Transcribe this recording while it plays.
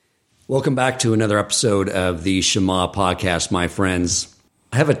Welcome back to another episode of the Shema podcast, my friends.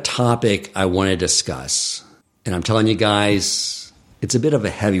 I have a topic I want to discuss, and I'm telling you guys, it's a bit of a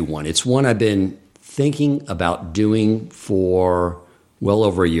heavy one. It's one I've been thinking about doing for well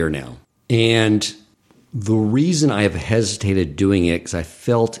over a year now. And the reason I have hesitated doing it is I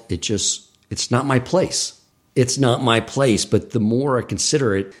felt it's not my place. It's not my place, but the more I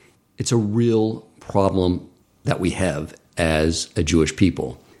consider it, it's a real problem that we have as a Jewish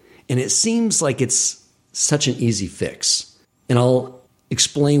people. And it seems like it's such an easy fix. And I'll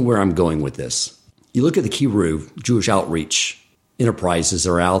explain where I'm going with this. You look at the Kiruv, Jewish outreach enterprises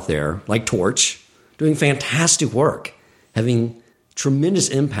that are out there, like Torch, doing fantastic work, having tremendous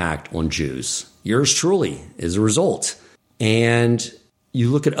impact on Jews. Yours truly is a result. And you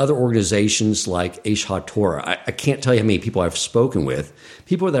look at other organizations like Torah. I can't tell you how many people I've spoken with,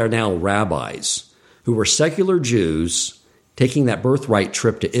 people that are now rabbis who were secular Jews taking that birthright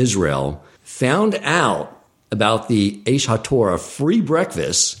trip to Israel, found out about the Torah free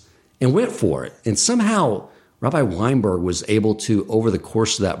breakfast and went for it. And somehow Rabbi Weinberg was able to, over the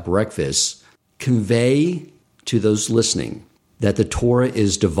course of that breakfast, convey to those listening that the Torah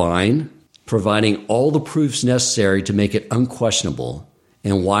is divine, providing all the proofs necessary to make it unquestionable,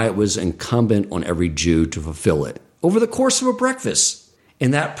 and why it was incumbent on every Jew to fulfill it over the course of a breakfast.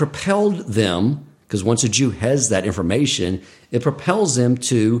 And that propelled them, because once a Jew has that information, it propels them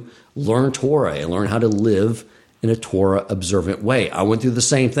to learn Torah and learn how to live in a Torah-observant way. I went through the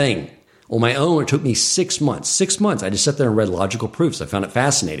same thing. On my own, it took me 6 months. 6 months, I just sat there and read logical proofs. I found it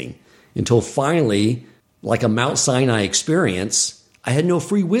fascinating. Until finally, like a Mount Sinai experience, I had no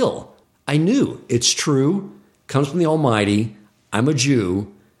free will. I knew it's true, comes from the Almighty. I'm a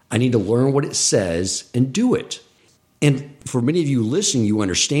Jew. I need to learn what it says and do it. And for many of you listening, you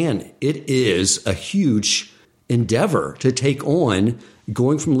understand it is a huge endeavor to take on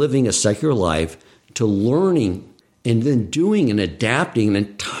going from living a secular life to learning and then doing and adapting an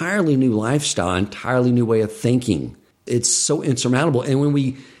entirely new lifestyle, entirely new way of thinking. It's so insurmountable.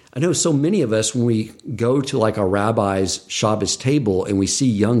 And I know so many of us, when we go to like our rabbi's Shabbos table and we see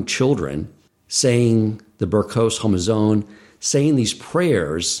young children saying the Berkos Hamazon, saying these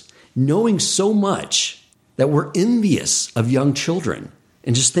prayers, knowing so much that we're envious of young children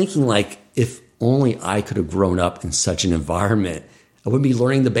and just thinking like, if only I could have grown up in such an environment, I wouldn't be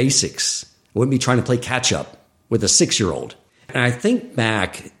learning the basics. I wouldn't be trying to play catch up with a 6-year-old. And I think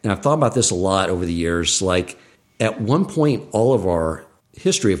back, and I've thought about this a lot over the years, like at one point, all of our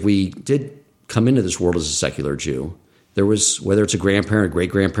history, if we did come into this world as a secular Jew, there was, whether it's a grandparent,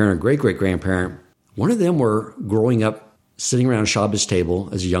 great-grandparent, great-great-grandparent, one of them were growing up, sitting around Shabbos table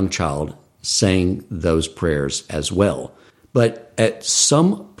as a young child, saying those prayers as well. But at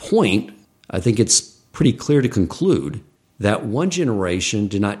some point, I think it's pretty clear to conclude that one generation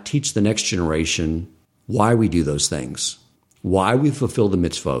did not teach the next generation why we do those things, why we fulfill the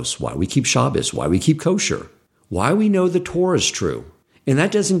mitzvos, why we keep Shabbos, why we keep kosher, why we know the Torah is true. And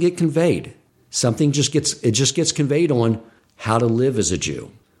that doesn't get conveyed. Something just gets conveyed on how to live as a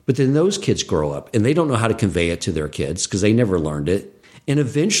Jew. But then those kids grow up and they don't know how to convey it to their kids because they never learned it. And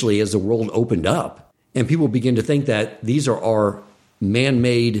eventually, as the world opened up and people begin to think that these are our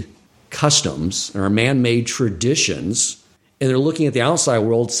man-made customs and our man-made traditions, and they're looking at the outside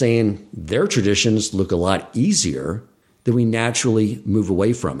world saying their traditions look a lot easier, then we naturally move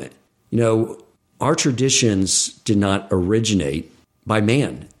away from it. You know, our traditions did not originate by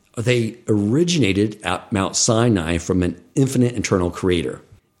man. They originated at Mount Sinai from an infinite eternal creator.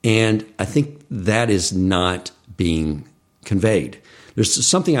 And I think that is not being conveyed. There's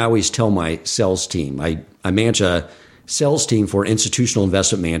something I always tell my sales team. I manage a sales team for an institutional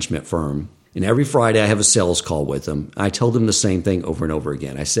investment management firm. And every Friday I have a sales call with them. I tell them the same thing over and over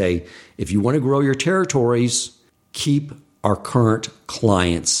again. I say, if you want to grow your territories, keep our current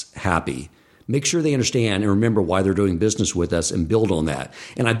clients happy. Make sure they understand and remember why they're doing business with us and build on that.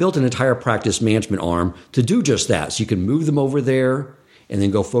 And I built an entire practice management arm to do just that. So you can move them over there and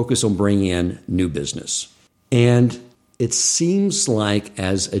then go focus on bringing in new business. And it seems like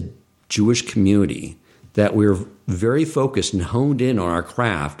as a Jewish community that we're very focused and honed in on our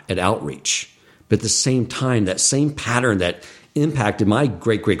craft at outreach. But at the same time, that same pattern that impacted my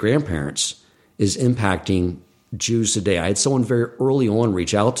great-great-grandparents is impacting Jews today. I had someone very early on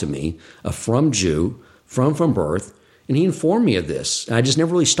reach out to me, a from Jew, from birth, and he informed me of this. And I just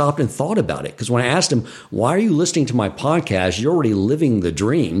never really stopped and thought about it. Because when I asked him, why are you listening to my podcast? You're already living the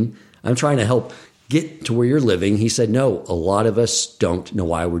dream. I'm trying to help get to where you're living. He said, no, a lot of us don't know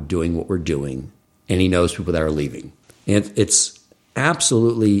why we're doing what we're doing. And he knows people that are leaving. And it's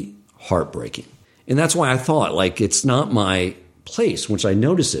absolutely heartbreaking. And that's why I thought, like, it's not my place, which I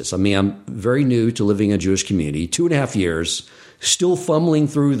notice this. I mean, I'm very new to living in a Jewish community, 2.5 years, still fumbling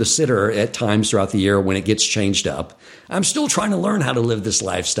through the siddur at times throughout the year when it gets changed up. I'm still trying to learn how to live this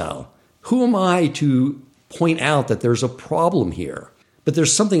lifestyle. Who am I to point out that there's a problem here? But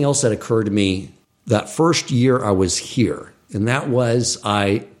there's something else that occurred to me that first year I was here, and that was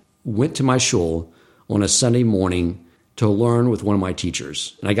I went to my shul on a Sunday morning to learn with one of my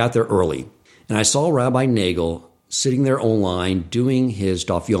teachers, and I got there early. And I saw Rabbi Nagel sitting there online doing his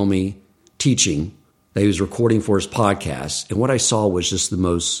Daf Yomi teaching that he was recording for his podcast. And what I saw was just the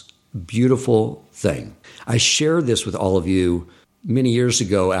most beautiful thing. I shared this with all of you many years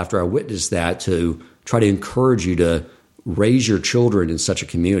ago after I witnessed that to try to encourage you to raise your children in such a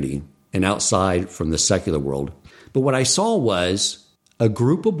community and outside from the secular world. But what I saw was a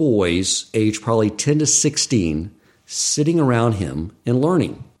group of boys aged probably 10 to 16 sitting around him and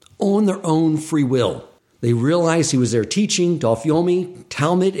learning on their own free will. They realized he was there teaching Daf Yomi,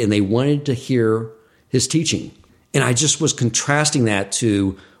 Talmud, and they wanted to hear his teaching. And I just was contrasting that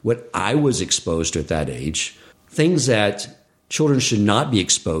to what I was exposed to at that age, things that children should not be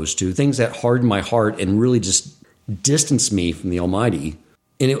exposed to, things that hardened my heart and really just distanced me from the Almighty.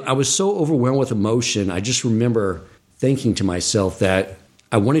 And I was so overwhelmed with emotion, I just remember thinking to myself that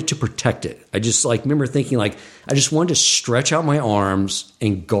I wanted to protect it. I just remember thinking I just wanted to stretch out my arms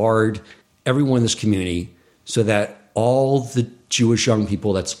and guard everyone in this community so that all the Jewish young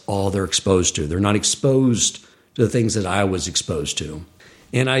people, that's all they're exposed to. They're not exposed to the things that I was exposed to.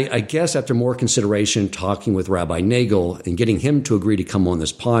 And I guess after more consideration, talking with Rabbi Nagel and getting him to agree to come on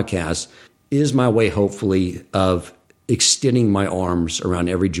this podcast is my way, hopefully, of extending my arms around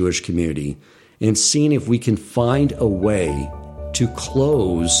every Jewish community and seeing if we can find a way to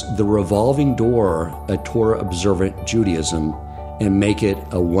close the revolving door of Torah-observant Judaism and make it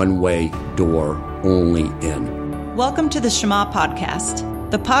a one-way door only in. Welcome to the Shema Podcast,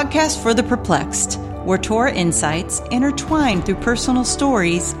 the podcast for the perplexed, where Torah insights, intertwined through personal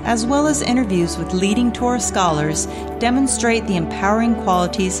stories, as well as interviews with leading Torah scholars, demonstrate the empowering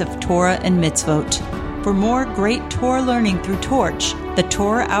qualities of Torah and mitzvot. For more great Torah learning through Torch, the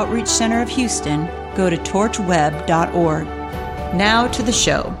Torah Outreach Center of Houston, go to torchweb.org. Now to the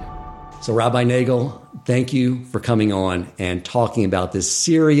show. So Rabbi Nagel, thank you for coming on and talking about this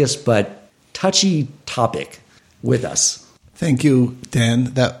serious but touchy topic with us. Thank you,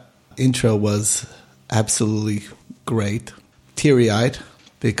 Dan. That intro was absolutely great. Teary-eyed,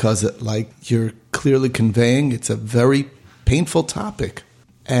 because like you're clearly conveying, it's a very painful topic.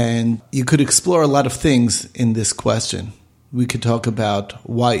 And you could explore a lot of things in this question. We could talk about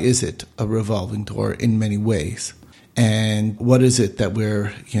why is it a revolving door in many ways. And what is it that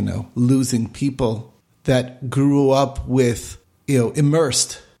we're, losing people that grew up with,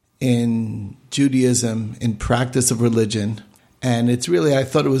 immersed in Judaism, in practice of religion. And it's really, I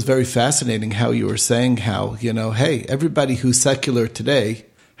thought it was very fascinating how you were saying how, hey, everybody who's secular today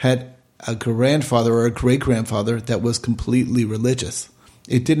had a grandfather or a great-grandfather that was completely religious.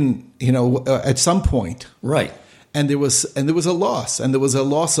 It didn't, at some point. Right. And there was a loss, and there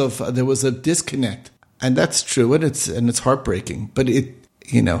was a disconnect. And that's true, and it's heartbreaking. But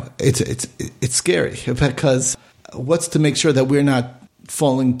it's scary, because what's to make sure that we're not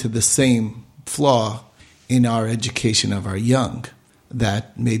falling to the same flaw in our education of our young,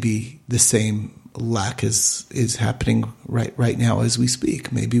 that maybe the same lack is happening right now as we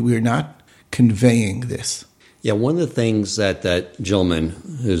speak. Maybe we're not conveying this. Yeah, one of the things that gentleman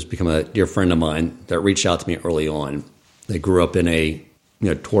who's become a dear friend of mine that reached out to me early on, they grew up in a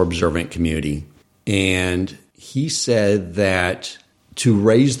Torah observant community. And he said that to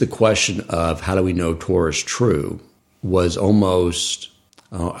raise the question of how do we know Torah is true was almost,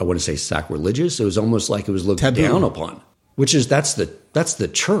 I wouldn't say sacrilegious. It was almost like it was looked taboo. Down upon, which is that's the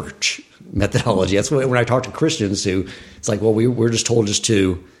church methodology. That's when I talk to Christians who it's like, well, we're just told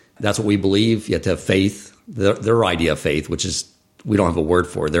that's what we believe. You have to have faith. Their idea of faith, which is we don't have a word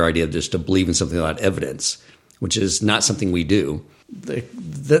for it, their idea of just to believe in something without evidence, which is not something we do. I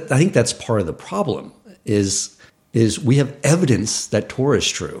think that's part of the problem is we have evidence that Torah is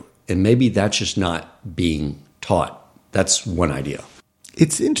true, and maybe that's just not being taught. That's one idea.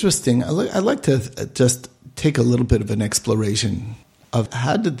 It's interesting. I'd like to just take a little bit of an exploration of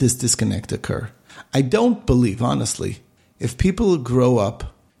how did this disconnect occur. I don't believe, honestly, if people grow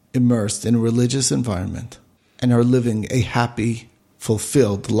up immersed in a religious environment and are living a happy,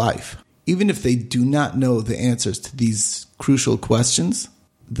 fulfilled life, even if they do not know the answers to these crucial questions,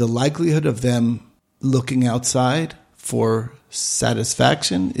 the likelihood of them looking outside for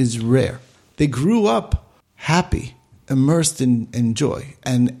satisfaction is rare. They grew up happy, immersed in joy,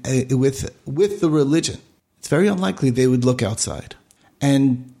 and with the religion. It's very unlikely they would look outside.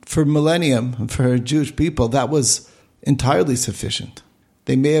 And for millennium, for Jewish people, that was entirely sufficient.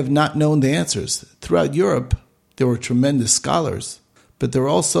 They may have not known the answers. Throughout Europe, there were tremendous scholars, but there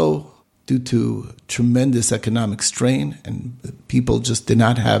were also, due to tremendous economic strain, and people just did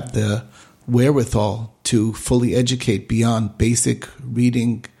not have the wherewithal to fully educate beyond basic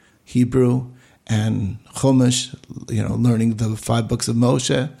reading Hebrew and Chumash, learning the 5 books of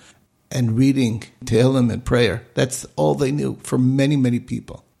Moshe, and reading Tehillim and prayer. That's all they knew for many, many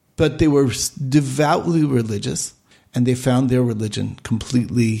people. But they were devoutly religious, and they found their religion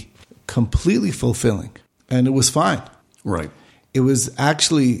completely fulfilling. And it was fine. Right. It was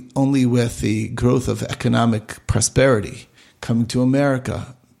actually only with the growth of economic prosperity, coming to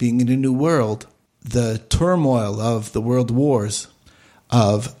America, being in a new world, the turmoil of the world wars,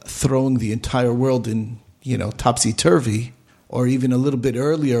 of throwing the entire world in, topsy-turvy, or even a little bit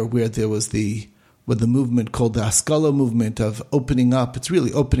earlier where there was the movement called the Haskalah movement of opening up. It's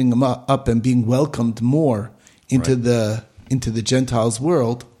really opening them up and being welcomed more into the Gentiles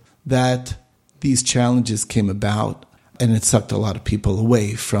world, that these challenges came about, and it sucked a lot of people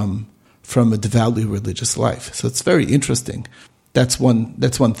away from a devoutly religious life. So it's very interesting. That's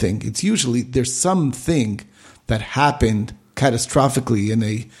one thing. It's usually there's something that happened catastrophically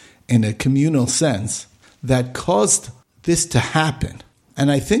in a communal sense that caused this to happen.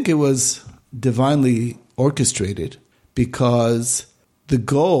 And I think it was divinely orchestrated, because the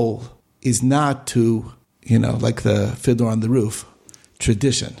goal is not to, like the Fiddler on the Roof,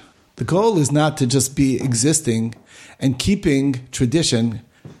 tradition. The goal is not to just be existing and keeping tradition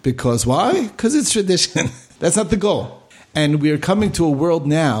because why? Because it's tradition. That's not the goal. And we are coming to a world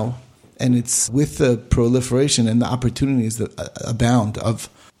now, and it's with the proliferation and the opportunities that abound of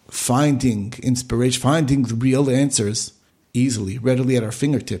finding inspiration, finding the real answers easily, readily at our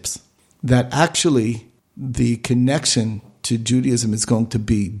fingertips, that actually the connection to Judaism is going to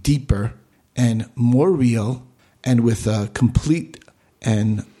be deeper and more real, and with a complete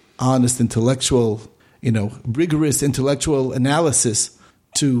and honest intellectual, rigorous intellectual analysis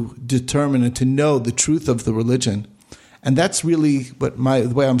to determine and to know the truth of the religion. And that's really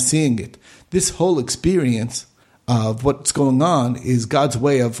the way I'm seeing it. This whole experience of what's going on is God's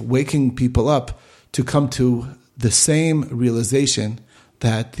way of waking people up to come to the same realization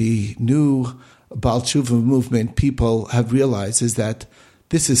that the new Baal Tshuva movement people have realized, is that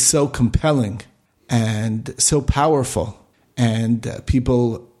this is so compelling and so powerful, and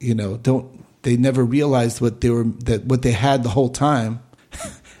people, they never realized what they had the whole time,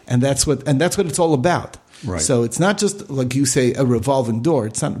 and that's what it's all about. Right. So it's not just, like you say, a revolving door.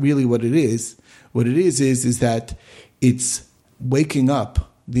 It's not really what it is. What it is that it's waking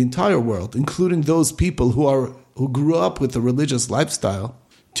up the entire world, including those people who grew up with a religious lifestyle,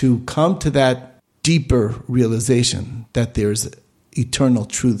 to come to that deeper realization that there's eternal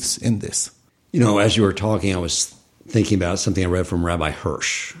truths in this. As you were talking, I was thinking about something I read from Rabbi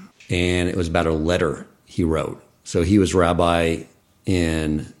Hirsch, and it was about a letter he wrote. So he was rabbi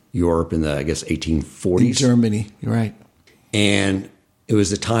in Europe in the, 1840s. In Germany, you're right. And it was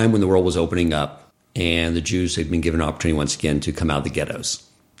the time when the world was opening up, and the Jews had been given an opportunity once again to come out of the ghettos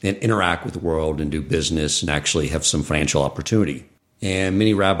and interact with the world and do business and actually have some financial opportunity. And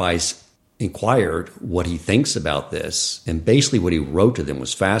many rabbis inquired what he thinks about this, and basically what he wrote to them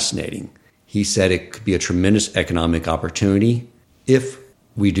was fascinating. He said it could be a tremendous economic opportunity if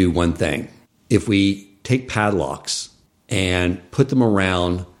we do one thing. If we take padlocks and put them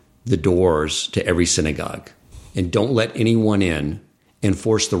around the doors to every synagogue and don't let anyone in, and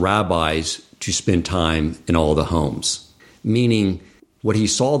force the rabbis to spend time in all the homes. Meaning, what he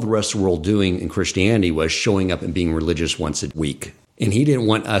saw the rest of the world doing in Christianity was showing up and being religious once a week. And he didn't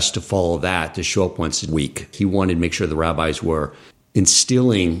want us to follow that, to show up once a week. He wanted to make sure the rabbis were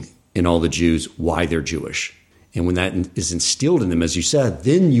instilling in all the Jews why they're Jewish. And when that is instilled in them, as you said,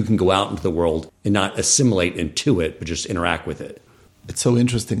 then you can go out into the world and not assimilate into it, but just interact with it. It's so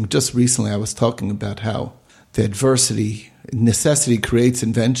interesting. Just recently I was talking about how the necessity creates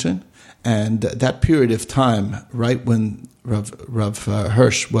invention. And that period of time, right when Rav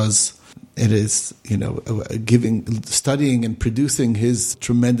Hirsch was, studying and producing his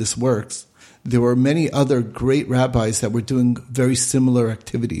tremendous works, there were many other great rabbis that were doing very similar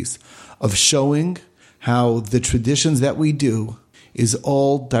activities of showing how the traditions that we do is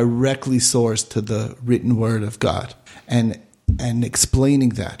all directly sourced to the written word of God, and explaining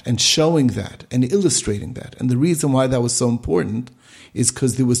that and showing that and illustrating that. And the reason why that was so important is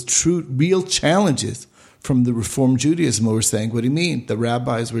because there was real challenges from the Reform Judaism who were saying, what do you mean? The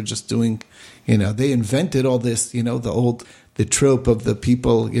rabbis were just doing, they invented all this, the trope of the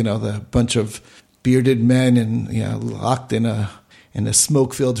people, the bunch of bearded men and locked in a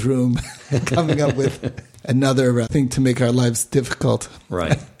smoke-filled room, coming up with another thing to make our lives difficult.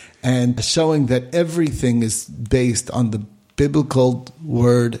 Right. And showing that everything is based on the biblical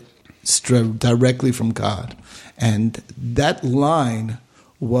word directly from God. And that line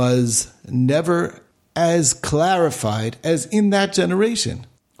was never as clarified as in that generation.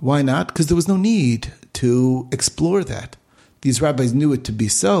 Why not? Because there was no need to explore that. These rabbis knew it to be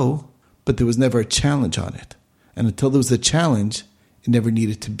so, but there was never a challenge on it. And until there was a challenge, it never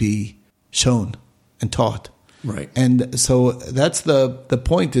needed to be shown and taught. Right. And so that's the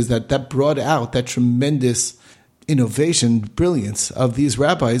point, is that brought out that tremendous innovation, brilliance of these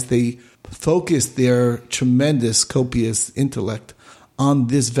rabbis. They focused their tremendous, copious intellect on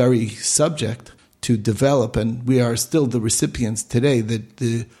this very subject to develop, and we are still the recipients today.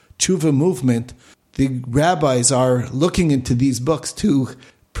 The Tshuva movement, the rabbis are looking into these books to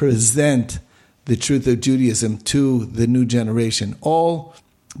present the truth of Judaism to the new generation, all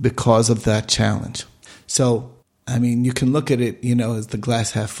because of that challenge. So, I mean, you can look at it, as the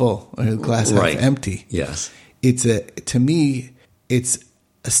glass half full or the glass half empty. Yes. To me, it's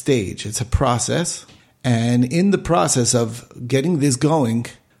a stage. It's a process. And in the process of getting this going,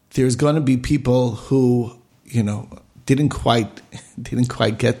 there's going to be people who, didn't quite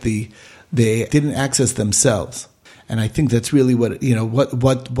get they didn't access themselves. And I think that's really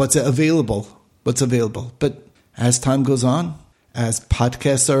what's available. What's available. But as time goes on, as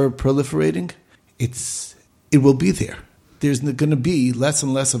podcasts are proliferating, it will be there. There's going to be less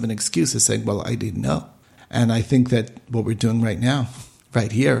and less of an excuse of saying, well, I didn't know. And I think that what we're doing right now,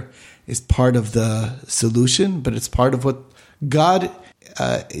 right here, is part of the solution, but it's part of what God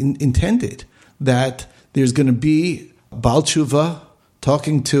intended, that there's going to be Baal Tshuva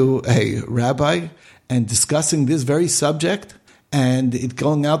talking to a rabbi and discussing this very subject, and it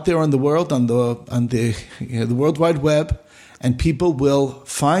going out there on the world, on the World Wide Web, and people will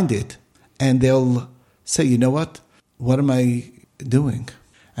find it, and they'll say, you know what am I doing?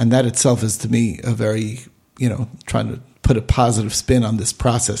 And that itself is, to me, a very, trying to put a positive spin on this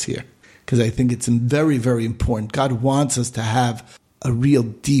process here, because I think it's very, very important. God wants us to have a real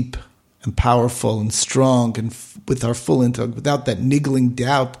deep and powerful and strong and with our full intellect, without that niggling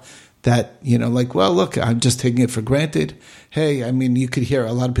doubt that, well, look, I'm just taking it for granted. Hey, I mean, you could hear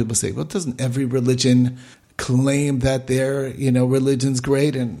a lot of people say, well, doesn't every religion claim that their, religion's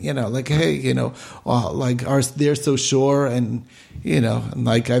great? And, hey, they're so sure. And, and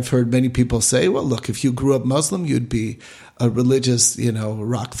like I've heard many people say, well, look, if you grew up Muslim, you'd be a religious,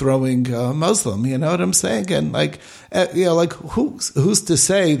 rock throwing Muslim. You know what I'm saying? And who's to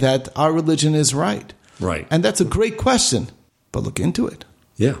say that our religion is right? Right. And that's a great question, but look into it.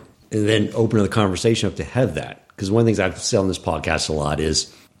 Yeah. And then open the conversation up to have that. Because one of the things I've said on this podcast a lot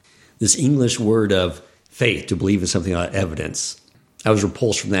is this English word of faith, to believe in something without evidence. I was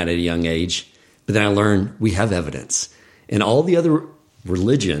repulsed from that at a young age, but then I learned we have evidence. And all the other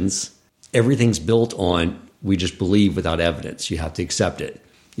religions, everything's built on we just believe without evidence. You have to accept it.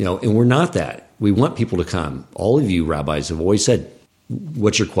 And we're not that. We want people to come. All of you rabbis have always said,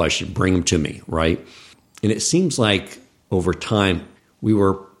 what's your question? Bring them to me, right? And it seems like over time we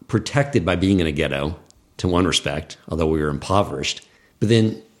were protected by being in a ghetto, to one respect, although we were impoverished. But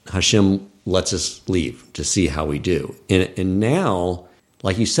then Hashem lets us leave to see how we do. And now,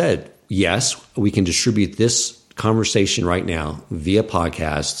 like you said, yes, we can distribute this conversation right now via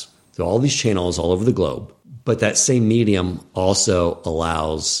podcasts through all these channels all over the globe. But that same medium also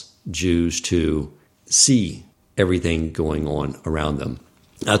allows Jews to see everything going on around them.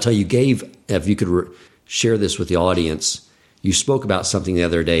 I'll tell you, if you could share this with the audience, you spoke about something the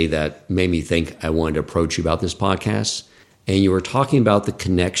other day that made me think I wanted to approach you about this podcast. And you were talking about the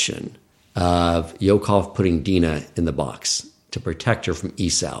connection of Yaakov putting Dinah in the box to protect her from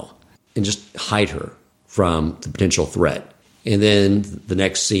Esau and just hide her from the potential threat. And then the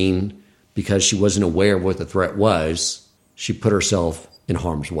next scene, because she wasn't aware of what the threat was, she put herself in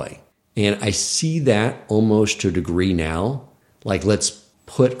harm's way. And I see that almost to a degree now. Like, let's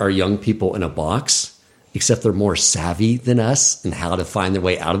put our young people in a box, except they're more savvy than us in how to find their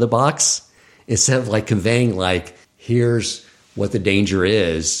way out of the box. Instead of conveying here's what the danger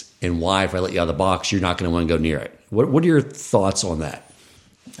is and why if I let you out of the box, you're not going to want to go near it. What are your thoughts on that?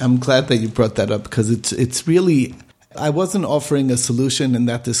 I'm glad that you brought that up, because it's really, I wasn't offering a solution in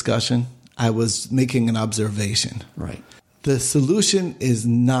that discussion. I was making an observation. Right. The solution is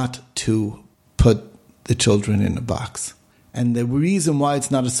not to put the children in a box. And the reason why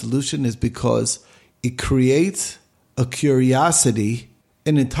it's not a solution is because it creates a curiosity,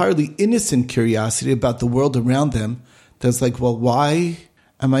 an entirely innocent curiosity about the world around them that's well, why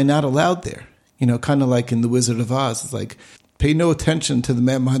am I not allowed there? kind of like in The Wizard of Oz. It's like, pay no attention to the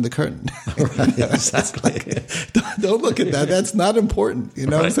man behind the curtain. Right, exactly. Don't look at that. That's not important. You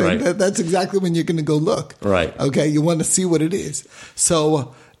know what I'm saying? Right. That's exactly when you're going to go look. Right. Okay. You want to see what it is.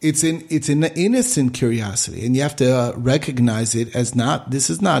 So it's an innocent curiosity, and you have to recognize it as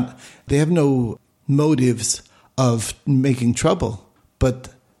they have no motives of making trouble. But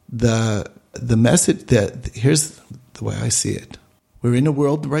the message here's the way I see it. We're in a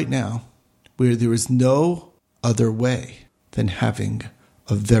world right now where there is no other way than having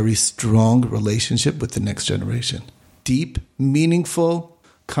a very strong relationship with the next generation. Deep, meaningful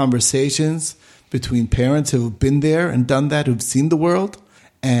conversations between parents who have been there and done that, who've seen the world,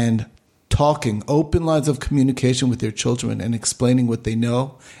 and talking, open lines of communication with their children and explaining what they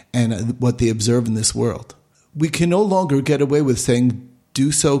know and what they observe in this world. We can no longer get away with saying,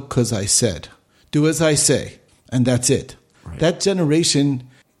 do so because I said. Do as I say, and that's it. Right. That generation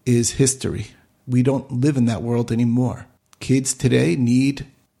is history. We don't live in that world anymore. Kids today need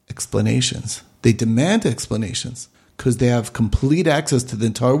explanations. They demand explanations because they have complete access to the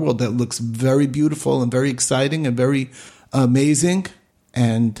entire world that looks very beautiful and very exciting and very amazing.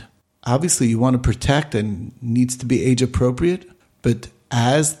 And obviously you want to protect and needs to be age appropriate. But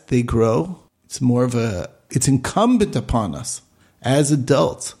as they grow, it's incumbent upon us as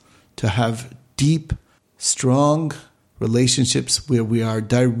adults to have deep, strong relationships where we are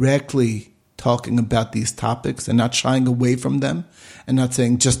directly talking about these topics and not shying away from them and not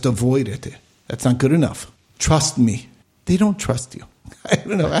saying just avoid it. That's not good enough. Trust me. They don't trust you. I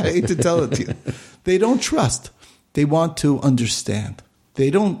don't know. I hate to tell it to you. They don't trust. They want to understand.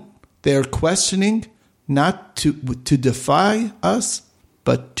 They're questioning not to defy us,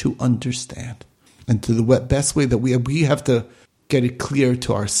 but to understand. And to the best way that we have to get it clear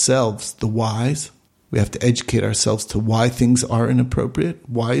to ourselves, the whys. We have to educate ourselves to why things are inappropriate.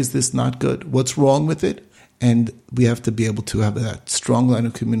 Why is this not good? What's wrong with it? And we have to be able to have that strong line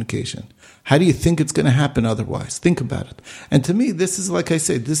of communication. How do you think it's going to happen otherwise? Think about it. And to me, this is, like I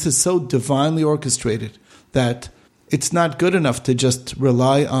say, this is so divinely orchestrated that it's not good enough to just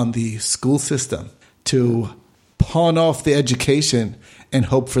rely on the school system to pawn off the education and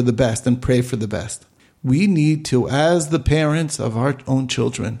hope for the best and pray for the best. We need to, as the parents of our own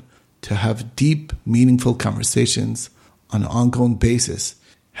children, to have deep, meaningful conversations on an ongoing basis,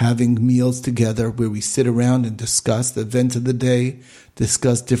 having meals together where we sit around and discuss the events of the day,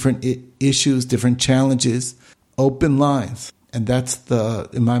 discuss different issues, different challenges, open lines. And that's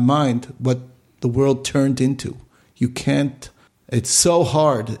in my mind, what the world turned into. It's so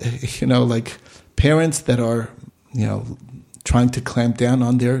hard, like parents that are, trying to clamp down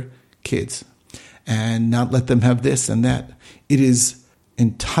on their kids and not let them have this and that. It is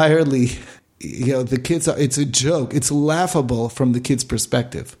entirely, the kids it's a joke. It's laughable from the kid's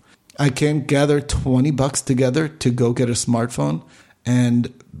perspective. I can't gather $20 together to go get a smartphone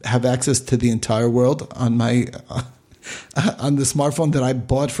and have access to the entire world on my on the smartphone that I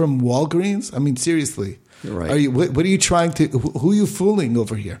bought from Walgreens. I mean, seriously, right. What are you trying to? Who are you fooling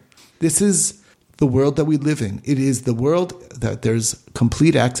over here? This is the world that we live in. It is the world that there's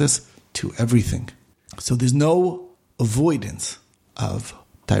complete access to everything. So there's no avoidance of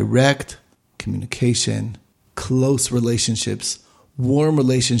direct communication, close relationships, warm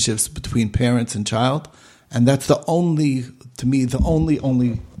relationships between parents and child. And that's the only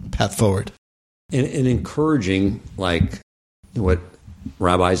path forward. And encouraging, like what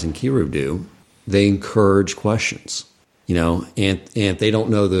rabbis and kiruv do, they encourage questions, and if they don't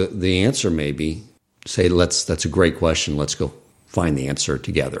know the answer, maybe say, that's a great question. Let's go find the answer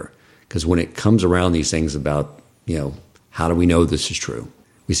together. Because when it comes around these things about, how do we know this is true?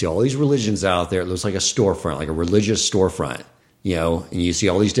 We see all these religions out there. It looks like a storefront, like a religious storefront, and you see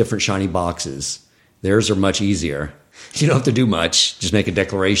all these different shiny boxes. Theirs are much easier. You don't have to do much. Just make a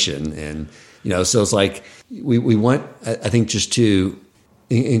declaration. And, so it's like we want, I think, just to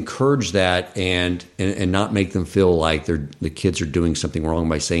encourage that and not make them feel like the kids are doing something wrong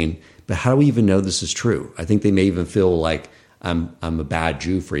by saying, but how do we even know this is true? I think they may even feel like I'm a bad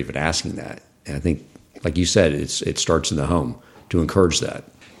Jew for even asking that. And I think, like you said, it starts in the home to encourage that.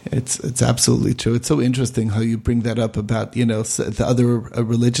 It's absolutely true. It's so interesting how you bring that up about, the other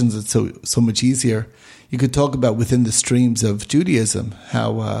religions. It's so much easier. You could talk about within the streams of Judaism,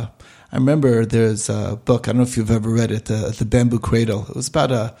 how I remember there's a book, I don't know if you've ever read it, The Bamboo Cradle. It was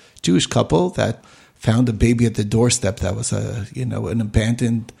about a Jewish couple that found a baby at the doorstep that was an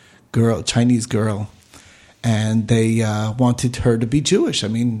abandoned girl, Chinese girl. And they wanted her to be Jewish. I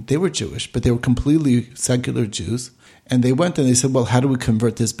mean, they were Jewish, but they were completely secular Jews. And they went and they said, well, how do we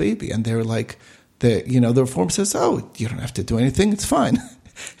convert this baby? And they were like, the Reform says, oh, you don't have to do anything. It's fine.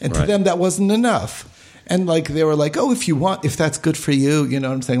 And to them, that wasn't enough. And like they were like, oh, if that's good for you, you know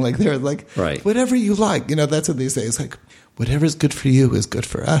what I'm saying? Like they're like, whatever you like, you know, that's what they say. It's like, whatever's good for you is good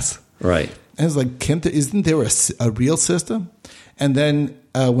for us. Right. And it's like, isn't there a real system? And then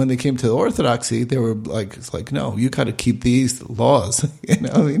when they came to the Orthodoxy, they were like, it's like, no, you got to keep these laws. You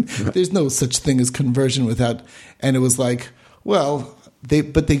know, I mean, there's no such thing as conversion without. And it was like, well, they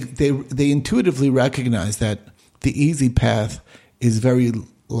intuitively recognize that the easy path is very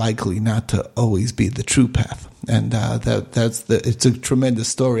likely not to always be the true path. And it's a tremendous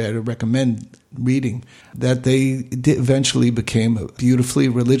story. I'd recommend reading that they eventually became a beautifully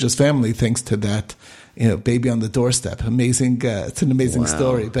religious family thanks to that, you know, baby on the doorstep. Amazing. It's an amazing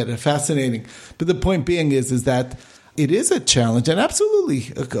story, but fascinating. But the point being is that it is a challenge, and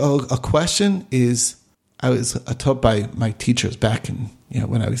absolutely a question is. I was taught by my teachers back in, you know,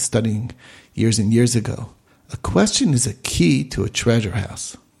 when I was studying years and years ago. A question is a key to a treasure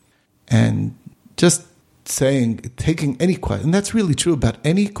house. And just taking any question, and that's really true about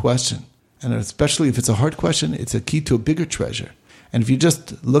any question, and especially if it's a hard question, it's a key to a bigger treasure. And if you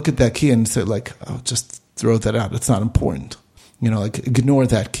just look at that key and say like, oh, just throw that out, it's not important. You know, like ignore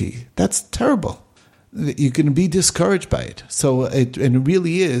that key. That's terrible. You can be discouraged by it. So it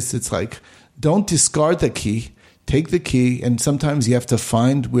really is, it's like, don't discard the key, take the key, and sometimes you have to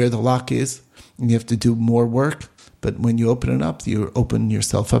find where the lock is, and you have to do more work. But when you open it up, you open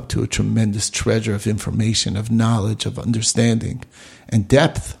yourself up to a tremendous treasure of information, of knowledge, of understanding, and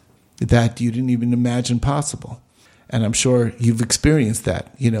depth that you didn't even imagine possible. And I'm sure you've experienced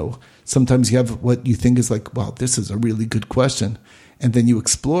that. You know, sometimes you have what you think is like, wow, this is a really good question. And then you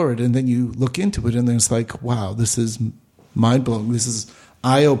explore it, and then you look into it, and then it's like, wow, this is mind-blowing. This is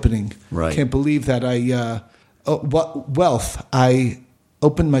eye-opening. Right. Can't believe that what wealth I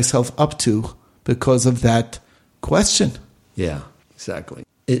opened myself up to because of that question. Yeah, exactly.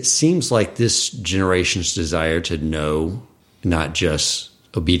 It seems like this generation's desire to know, not just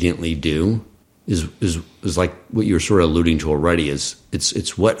obediently do, is like what you were sort of alluding to already. Is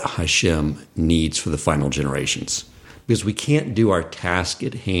it's what Hashem needs for the final generations, because we can't do our task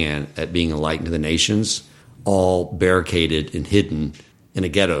at hand at being a light to the nations all barricaded and hidden in a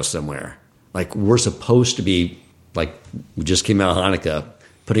ghetto somewhere. Like we're supposed to be, like we just came out of Hanukkah,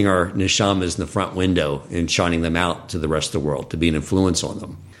 putting our neshamas in the front window and shining them out to the rest of the world to be an influence on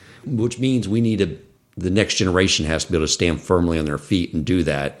them, which means the next generation has to be able to stand firmly on their feet and do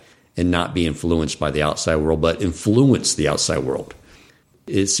that and not be influenced by the outside world, but influence the outside world.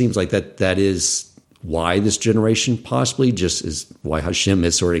 It seems like that is why this generation possibly just is why Hashem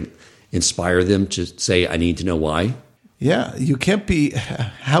has sort of inspired them to say, I need to know why. Yeah, you can't be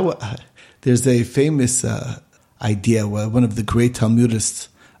there's a famous idea where one of the great Talmudists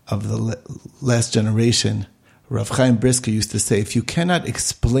of the last generation, Rav Chaim Brisker, used to say, if you cannot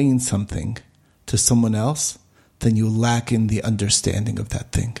explain something to someone else, then you lack in the understanding of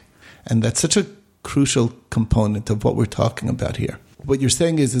that thing. And that's such a crucial component of what we're talking about here. What you're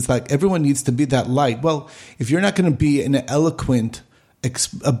saying is like everyone needs to be that light. Well, if you're not going to be an eloquent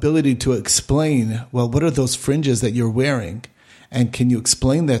ability to explain, well, what are those fringes that you're wearing? And can you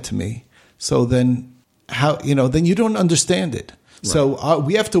explain that to me? So then then you don't understand it. Right. So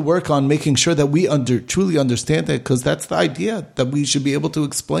we have to work on making sure that we truly understand it, because that's the idea, that we should be able to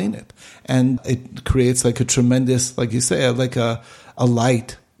explain it. And it creates like a tremendous, like you say, like a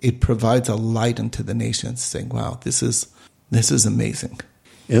light. It provides a light into the nations, saying, wow, this is amazing.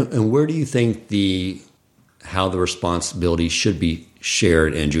 And where do you think how the responsibility should be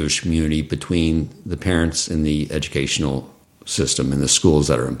shared in Jewish community between the parents and the educational system and the schools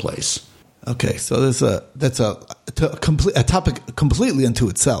that are in place? Okay, so that's a topic completely unto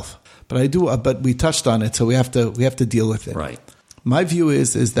itself. But we touched on it, so we have to deal with it. Right. My view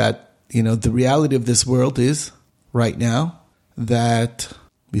is that the reality of this world is right now that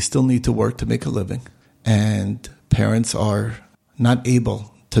we still need to work to make a living, and parents are not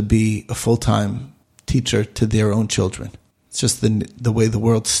able to be a full-time teacher to their own children. It's just the way the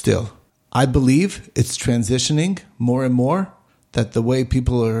world's still. I believe it's transitioning more and more, that the way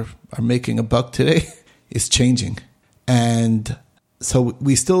people are making a buck today is changing. And so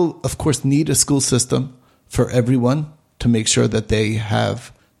we still, of course, need a school system for everyone to make sure that they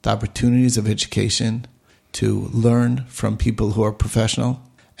have the opportunities of education to learn from people who are professional.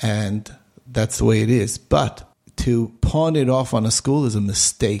 And that's the way it is. But to pawn it off on a school is a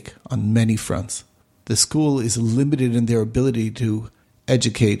mistake on many fronts. The school is limited in their ability to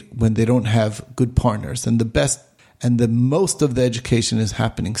educate when they don't have good partners. And the most of the education is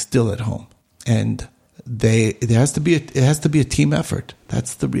happening still at home. And it has to be a team effort.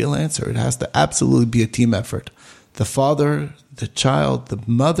 That's the real answer. It has to absolutely be a team effort. the father, the child, the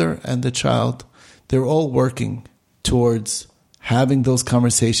mother, and the child, they're all working towards having those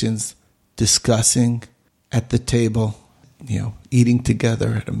conversations, discussing at the table, eating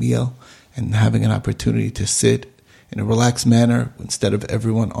together at a meal, and having an opportunity to sit in a relaxed manner instead of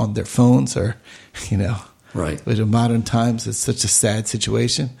everyone on their phones or, Right. But in modern times, it's such a sad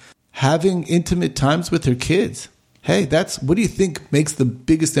situation. Having intimate times with their kids. Hey, what do you think makes the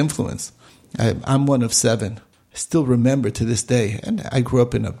biggest influence? I'm one of 7. I still remember to this day, and I grew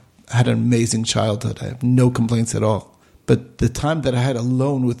up had an amazing childhood. I have no complaints at all. But the time that I had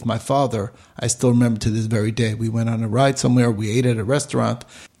alone with my father, I still remember to this very day. We went on a ride somewhere. We ate at a restaurant.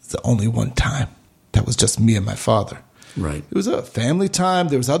 It's the only one time. That was just me and my father. Right. It was a family time.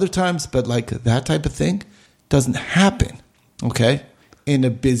 There was other times, but like that type of thing doesn't happen, okay, in a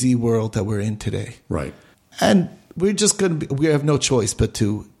busy world that we're in today. Right. And we have no choice but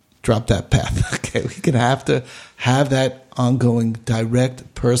to drop that path, okay? We're going to have to have that ongoing,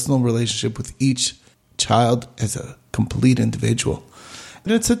 direct, personal relationship with each child as a complete individual.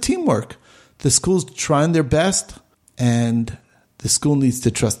 And it's a teamwork. The school's trying their best, and the school needs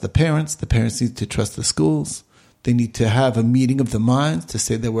to trust the parents need to trust the schools. They need to have a meeting of the minds to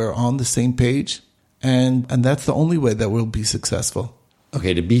say that we're on the same page. And that's the only way that we'll be successful.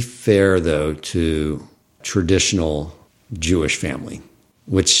 Okay, to be fair, though, to traditional Jewish family,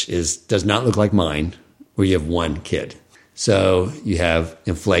 which does not look like mine, where you have one kid. So you have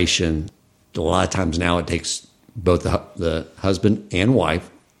inflation. A lot of times now it takes both the husband and wife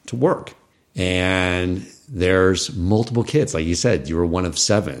to work. And there's multiple kids. Like you said, you were one of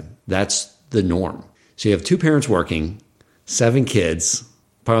 7. That's the norm. So you have 2 parents working, 7 kids,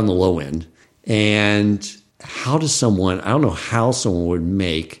 probably on the low end. And I don't know how someone would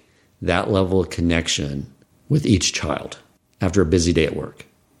make that level of connection with each child after a busy day at work.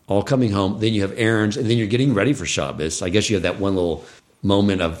 All coming home, then you have errands, and then you're getting ready for Shabbos. I guess you have that one little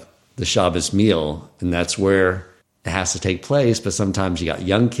moment of the Shabbos meal, and that's where it has to take place. But sometimes you got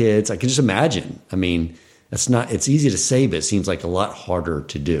young kids. I can just imagine. I mean, it's easy to say, but it seems like a lot harder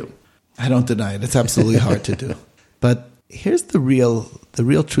to do. I don't deny it. It's absolutely hard to do. But here's the real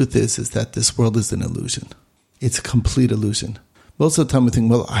truth is that this world is an illusion. It's a complete illusion. Most of the time we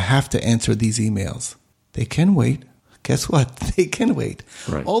think, well, I have to answer these emails. They can wait. Guess what? They can wait.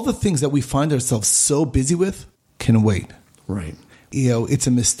 Right. All the things that we find ourselves so busy with can wait. Right. It's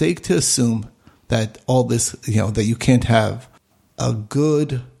a mistake to assume that all this, that you can't have a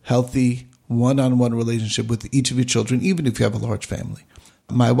good, healthy, one-on-one relationship with each of your children, even if you have a large family.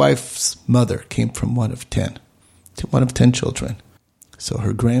 My wife's mother came from one of 10 children. So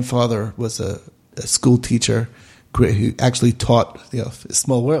her grandfather was a school teacher who actually taught a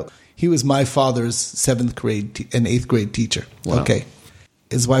small world. He was my father's 7th grade and 8th grade teacher. Wow. Okay.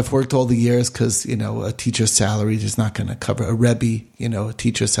 His wife worked all the years because, a teacher's salary is not going to cover a Rebbe, a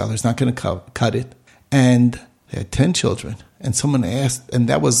teacher's salary is not going to cut it. And they had 10 children. And someone asked, and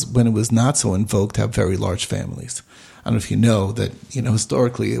that was when it was not so in vogue to have very large families. I don't know if you know that,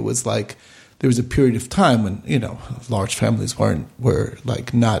 historically it was like there was a period of time when, large families were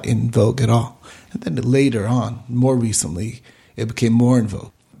like not in vogue at all. And then later on, more recently, it became more in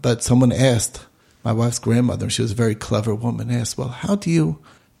vogue. But someone asked, my wife's grandmother, she was a very clever woman, asked, well, how do you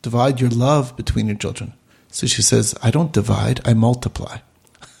divide your love between your children? So she says, I don't divide, I multiply.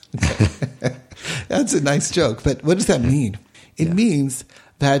 That's a nice joke. But what does that mean? It means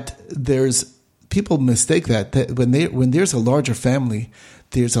that people mistake that when there's a larger family,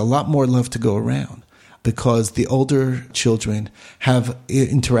 there's a lot more love to go around because the older children have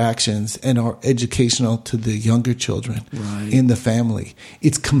interactions and are educational to the younger children in the family.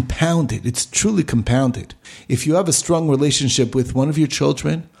 It's compounded. It's truly compounded. If you have a strong relationship with one of your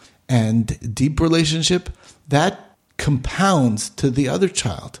children and deep relationship, that compounds to the other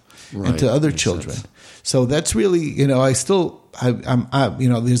child and to other children. Sense. So that's really, there's a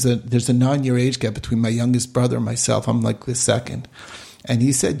 9-year age gap between my youngest brother and myself. I'm like the second. And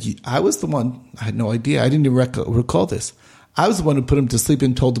he said, I was the one, I had no idea. I didn't even recall this. I was the one who put him to sleep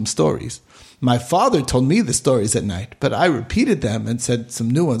and told him stories. My father told me the stories at night, but I repeated them and said some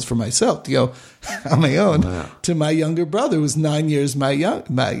new ones for myself, on my own, to my younger brother, who's 9 years my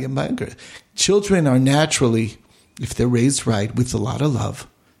younger. Children are naturally, if they're raised right, with a lot of love,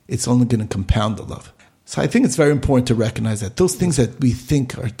 it's only going to compound the love. So I think it's very important to recognize that those things that we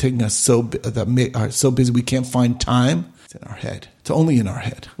think are taking us are so busy we can't find time, it's in our head. It's only in our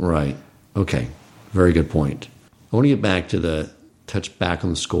head. Right. Okay. Very good point. I want to get back to touch back on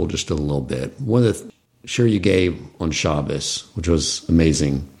the school just a little bit. One of the share you gave on Shabbos, which was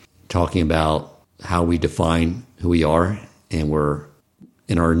amazing, talking about how we define who we are and we're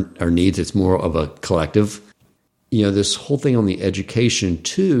in our needs. It's more of a collective. this whole thing on the education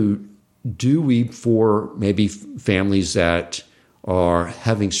too, do we, for maybe families that are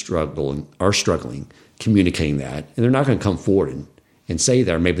struggling communicating that, and they're not going to come forward and say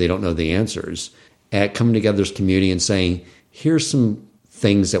that, or maybe they don't know the answers, at coming together as a community and saying, here's some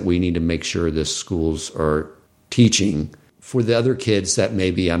things that we need to make sure the schools are teaching for the other kids that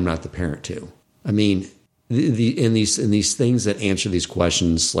maybe I'm not the parent to. I mean, in these things that answer these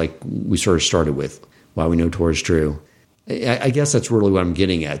questions, like we sort of started with, why we know Torah is true. I guess that's really what I'm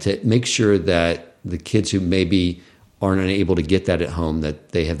getting at, to make sure that the kids who maybe aren't able to get that at home, that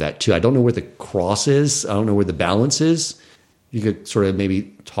they have that too. I don't know where the cross is. I don't know where the balance is. You could sort of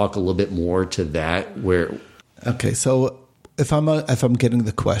maybe talk a little bit more to that. Where, okay, so if I'm getting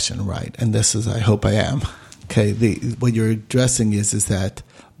the question right, and this is, I hope I am. Okay, what you're addressing is that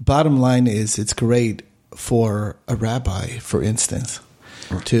bottom line is, it's great for a rabbi, for instance,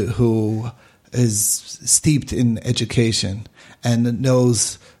 who is steeped in education and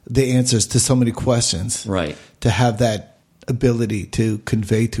knows the answers to so many questions, right, to have that ability to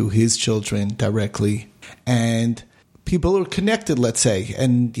convey to his children directly. And people are connected, let's say,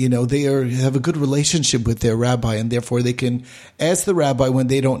 and they have a good relationship with their rabbi, and therefore they can ask the rabbi when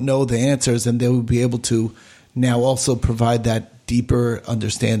they don't know the answers, and they will be able to now also provide that deeper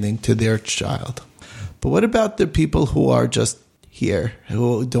understanding to their child. But what about the people who are just here,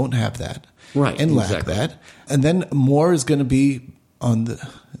 who don't have that, right, and lack exactly. that? And then more is going to be on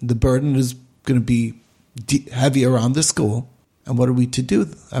the burden is going to be heavier on the school. And what are we to do?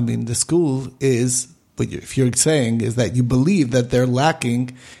 I mean, the school is, what if you're saying is that you believe that they're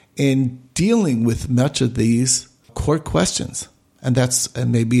lacking in dealing with much of these core questions. And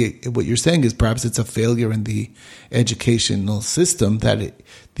maybe what you're saying is perhaps it's a failure in the educational system that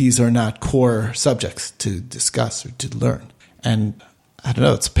these are not core subjects to discuss or to learn. And I don't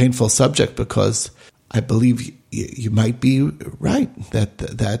know, it's a painful subject, because I believe you might be right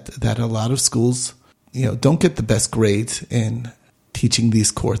that a lot of schools, don't get the best grades in teaching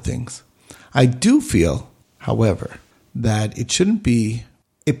these core things. I do feel, however, that it shouldn't be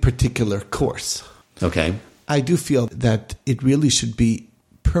a particular course. Okay. I do feel that it really should be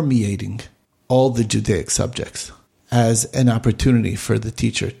permeating all the Judaic subjects as an opportunity for the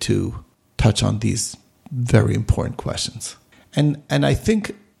teacher to touch on these very important questions. And I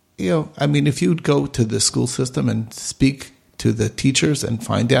think, if you'd go to the school system and speak to the teachers and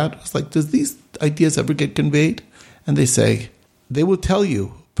find out, it's like, does these ideas ever get conveyed? And they will tell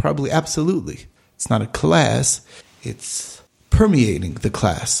you, probably absolutely. It's not a class, it's permeating the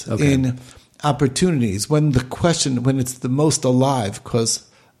class in opportunities when it's the most alive, because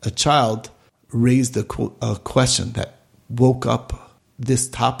a child raised a question that woke up this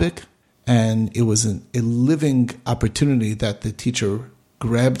topic, and it was a living opportunity that the teacher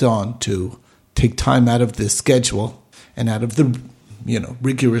grabbed on to take time out of the schedule and out of the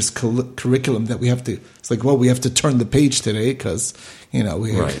rigorous curriculum that we have to. It's like, well, we have to turn the page today because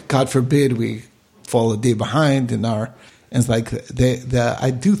right. God forbid we fall a day behind in our. And it's like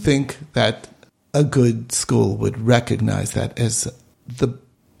I do think that a good school would recognize that as the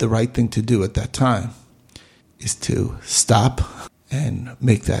right thing to do at that time is to stop and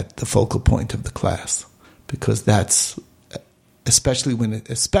make that the focal point of the class, because that's especially when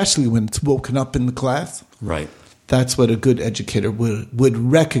it's woken up in the class. Right. That's what a good educator would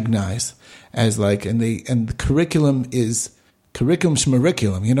recognize as and the curriculum is curriculum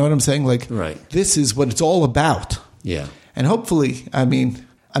schmurriculum. You know what I'm saying? Right. This is what it's all about. Yeah. And hopefully, I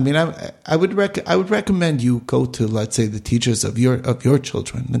would recommend you go to, let's say, the teachers of your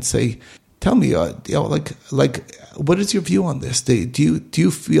children and say, tell me, what is your view on this? Do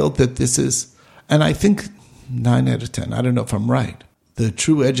you feel that this is? And I think 9 out of 10. I don't know if I'm right. The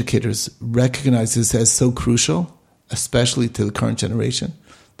true educators recognize this as so crucial, especially to the current generation,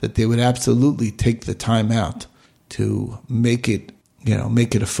 that they would absolutely take the time out to make it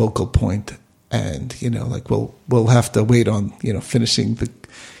a focal point. And we'll have to wait on finishing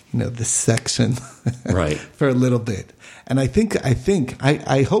this section right. for a little bit. And I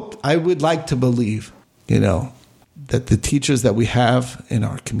hope, I would like to believe that the teachers that we have in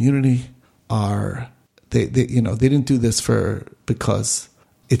our community are they didn't do this because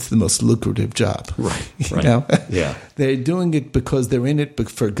it's the most lucrative job. Right. Yeah. They're doing it because they're in it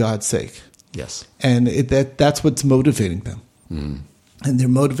for God's sake. Yes. And that's what's motivating them. Mm. And they're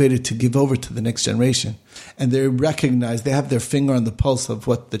motivated to give over to the next generation. And they recognize, they have their finger on the pulse of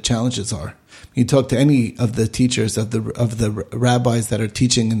what the challenges are. You talk to any of the teachers, of the rabbis that are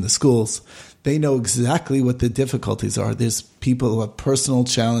teaching in the schools, they know exactly what the difficulties are. There's people who have personal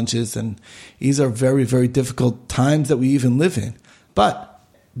challenges, and these are very, very difficult times that we even live in. But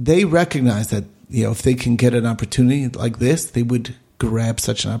they recognize that if they can get an opportunity like this, they would grab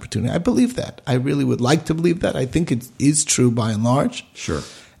such an opportunity. I believe that. I really would like to believe that. I think it is true by and large. Sure.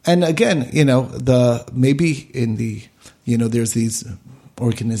 And again, there's these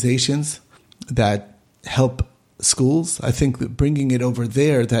organizations that help schools. I think that bringing it over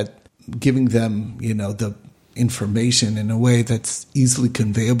there, that giving them, the information in a way that's easily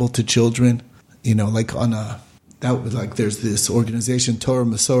conveyable to children, there's this organization, Torah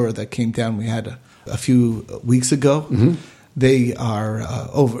Masorah, that came down. We had a few weeks ago. Mm-hmm. They are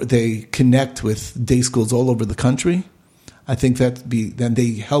they connect with day schools all over the country. I think then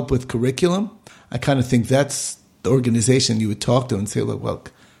they help with curriculum. I kind of think that's the organization you would talk to and say, look, well,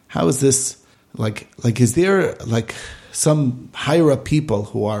 how is this, is there some higher up people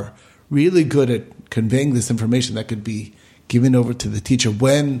who are really good at conveying this information that could be given over to the teacher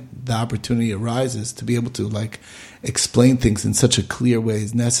when the opportunity arises to be able to explain things in such a clear way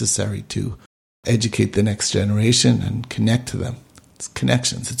as necessary to educate the next generation and connect to them. It's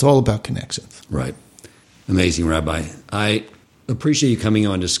connections. It's all about connections. Right. Amazing, Rabbi. I appreciate you coming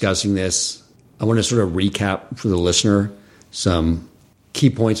on discussing this. I want to sort of recap for the listener some key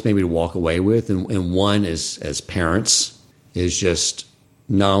points maybe to walk away with. And one is, as parents, is just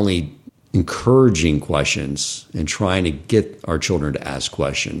not only encouraging questions and trying to get our children to ask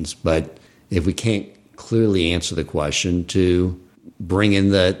questions, but if we can't clearly answer the question, to bring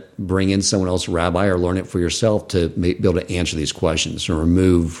in someone else, a rabbi, or learn it for yourself to be able to answer these questions and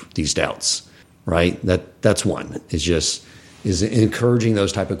remove these doubts. Right? That's one. Is encouraging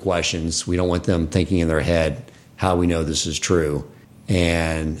those type of questions. We don't want them thinking in their head how we know this is true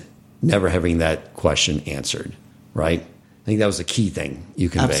and never having that question answered. Right? I think that was the key thing you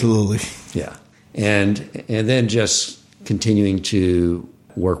conveyed. Absolutely. Yeah. And then just continuing to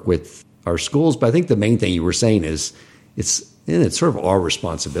work with our schools. But I think the main thing you were saying is it's sort of our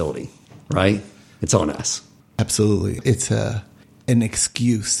responsibility, right? It's on us. Absolutely. It's an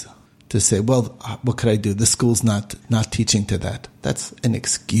excuse to say, well, what could I do? The school's not teaching to that. That's an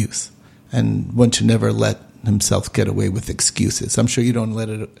excuse. And one should never let himself get away with excuses. I'm sure you don't let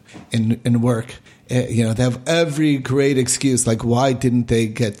it in work. They have every great excuse, like, why didn't they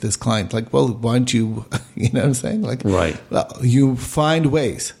get this client? Like, well, why don't you, you know what I'm saying? Like, right. Well, you find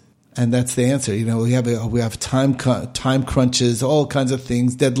ways. And that's the answer. We have time crunches, all kinds of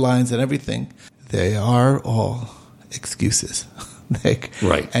things, deadlines and everything. They are all excuses. Right.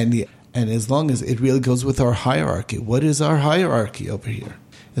 And as long as it really goes with our hierarchy, what is our hierarchy over here?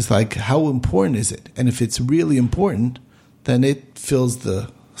 It's like, how important is it? And if it's really important, then it fills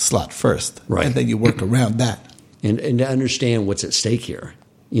the slot first. Right. And then you work around that. And to understand what's at stake here,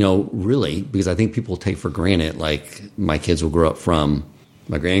 really, because I think people take for granted, like, my kids will grow up from,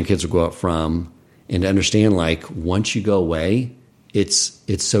 my grandkids will grow up from, and to understand, once you go away, it's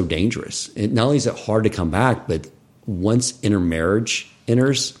so dangerous. And not only is it hard to come back, but once intermarriage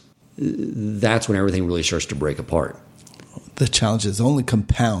enters, that's when everything really starts to break apart. The challenges only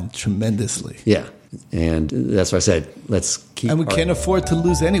compound tremendously. Yeah. And that's why I said, let's keep... And we can't afford to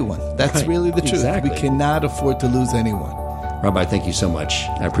lose anyone. That's right. Really the truth. Exactly. We cannot afford to lose anyone. Rabbi, thank you so much.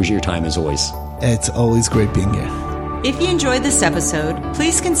 I appreciate your time as always. It's always great being here. If you enjoyed this episode,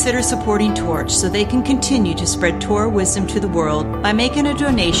 please consider supporting Torch so they can continue to spread Torah wisdom to the world by making a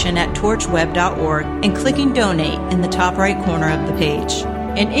donation at torchweb.org and clicking donate in the top right corner of the page.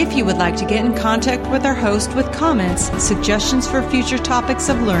 And if you would like to get in contact with our host with comments, suggestions for future topics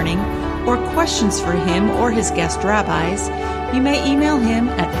of learning, or questions for him or his guest rabbis, you may email him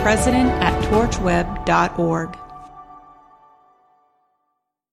at president@torchweb.org.